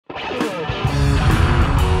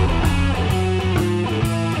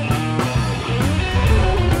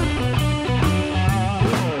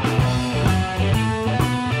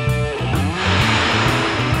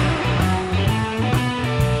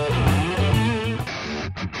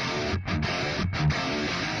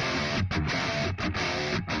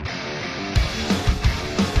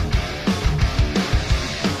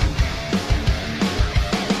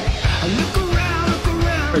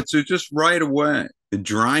So just right away, the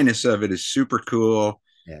dryness of it is super cool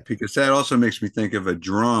Yeah. because that also makes me think of a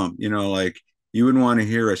drum, like you wouldn't want to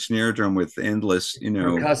hear a snare drum with endless,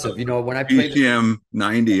 Percussive. You know, when I played this, BCM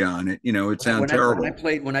 90 on it, it'd sound terrible.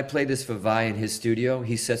 when I played this for Vi in his studio,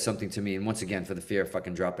 he said something to me, and once again, for the fear of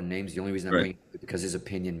fucking dropping names, the only reason I'm Right. bringing it up is because his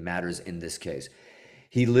opinion matters in this case.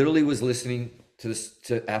 He literally was listening to this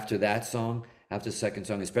to after that song, after the second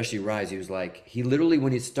song, especially Rise. He was like, he literally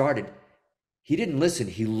when it started, he didn't listen.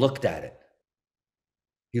 He looked at it.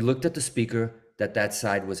 He looked at the speaker that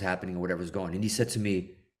side was happening or whatever was going, and he said to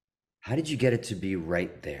me, "How did you get it to be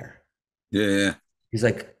right there?" Yeah. He's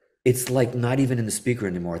like, "It's like not even in the speaker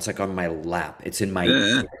anymore. It's like on my lap. It's in my."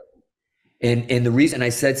 Yeah. And the reason I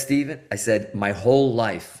said, Steven, I said, my whole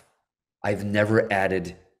life, I've never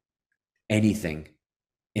added anything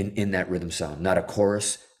in that rhythm sound. Not a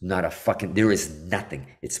chorus, not a fucking, there is nothing.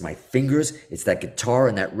 It's my fingers, it's that guitar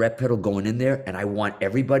and that rep pedal going in there. And I want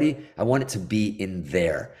it to be in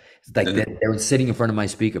there. It's like Yeah. they're sitting in front of my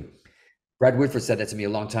speaker. Brad Whitford said that to me a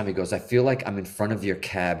long time ago. He goes, I feel like I'm in front of your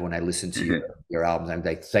cab when I listen to your albums. I'm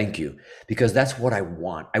like, thank you. Because that's what I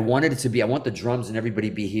want. I wanted it to be, I want the drums and everybody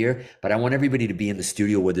to be here, but I want everybody to be in the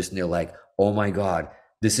studio with us and they're like, oh my God,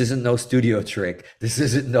 this isn't no studio trick. This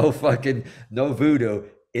isn't no fucking no voodoo.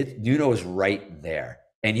 Nuno is right there.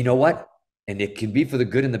 And you know what? And it can be for the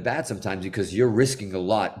good and the bad sometimes because you're risking a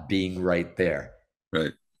lot being right there.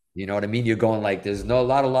 Right. You know what I mean? You're going like, there's no a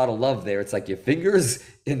lot of love there. It's like your fingers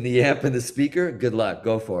in the amp and the speaker. Good luck.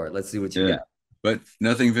 Go for it. Let's see what you Yeah. got. But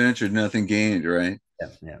nothing ventured, nothing gained, right? Yeah,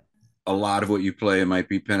 yeah. A lot of what you play, it might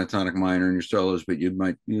be pentatonic minor in your solos, but you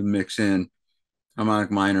mix in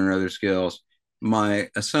harmonic minor and other scales. My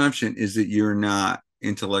assumption is that you're not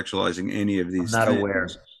intellectualizing any of I'm these not things. aware.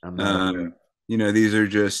 I'm not aware. Um, these are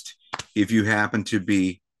just if you happen to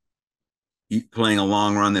be playing a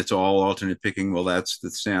long run that's all alternate picking, well, that's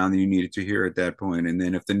the sound that you needed to hear at that point. And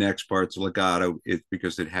then if the next part's legato, it's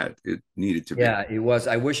because it needed to be. Yeah, it was.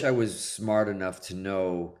 I wish I was smart enough to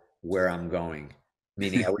know where I'm going.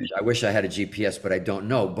 Meaning, I wish I had a GPS, but I don't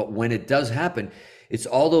know. But when it does happen, it's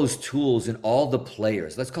all those tools and all the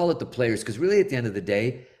players. Let's call it the players, because really, at the end of the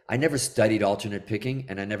day, I never studied alternate picking,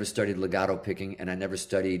 and I never studied legato picking, and I never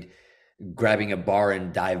studied grabbing a bar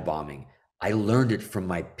and dive bombing. I learned it from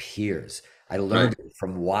my peers. I Right. learned it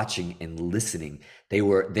from watching and listening. They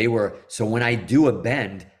were so when I do a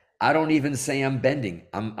bend, I don't even say I'm bending.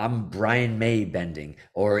 I'm Brian May bending,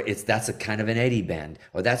 or it's that's a kind of an Eddie bend,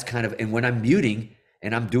 or that's kind of and when I'm muting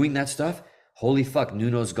and I'm doing that stuff, holy fuck,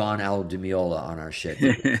 Nuno's gone Al Di Meola on our shit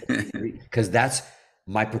because that's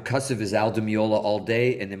my percussive is Al Di Meola all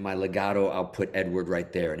day, and then my legato I'll put Edward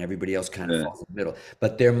right there, and everybody else kind of Yeah. falls in the middle.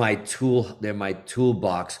 But they're my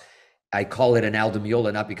toolbox. I call it an Al Di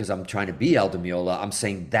Meola not because I'm trying to be Al Di Meola. I'm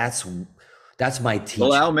saying that's my Well, teacher.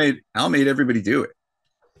 Al made everybody do it.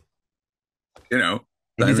 You know,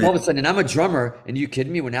 And I he's mean, all of a sudden, and I'm a drummer, and you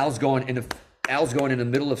kidding me? When Al's going in the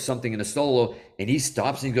middle of something in a solo, and he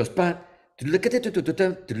stops and he goes, "Bah, you know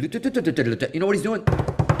what he's doing?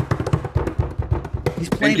 He's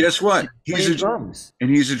and playing guess what? playing drums.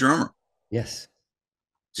 He's a drummer. Yes,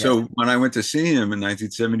 yes. So when I went to see him in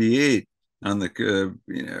 1978 on the,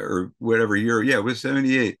 or whatever year, yeah, it was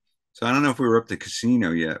 78. So I don't know if we were up to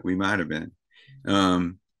Casino yet. We might have been.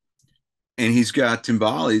 Um, and he's got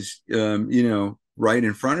timbales, right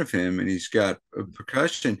in front of him, and he's got a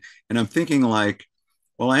percussion. And I'm thinking like,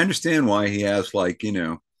 well, I understand why he has like,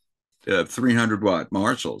 300 watt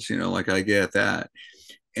Marshalls, like I get that.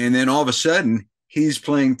 And then all of a sudden, he's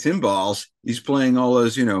playing timbales. He's playing all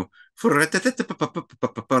those,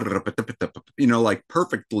 like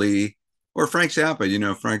perfectly. Or Frank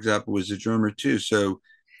Zappa, Frank Zappa was a drummer too. So,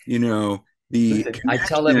 you know, the Listen, connection,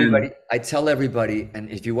 I tell everybody, and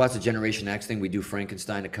if you watch the Generation X thing, we do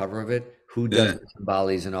Frankenstein, a cover of it. Who does yeah, the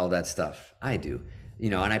timbales and all that stuff? I do,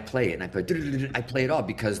 and I play it, and I play it all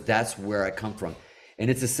because that's where I come from. And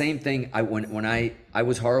it's the same thing. I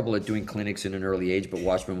was horrible at doing clinics in an early age, but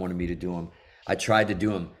Watchmen wanted me to do them. I tried to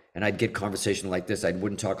do them, and I'd get conversation like this. I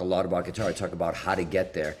wouldn't talk a lot about guitar. I'd talk about how to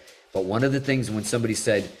get there. But one of the things when somebody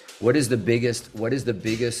said, what is the biggest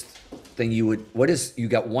thing you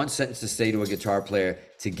got one sentence to say to a guitar player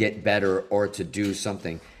to get better or to do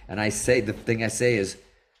something. And the thing I say is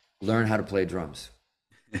learn how to play drums.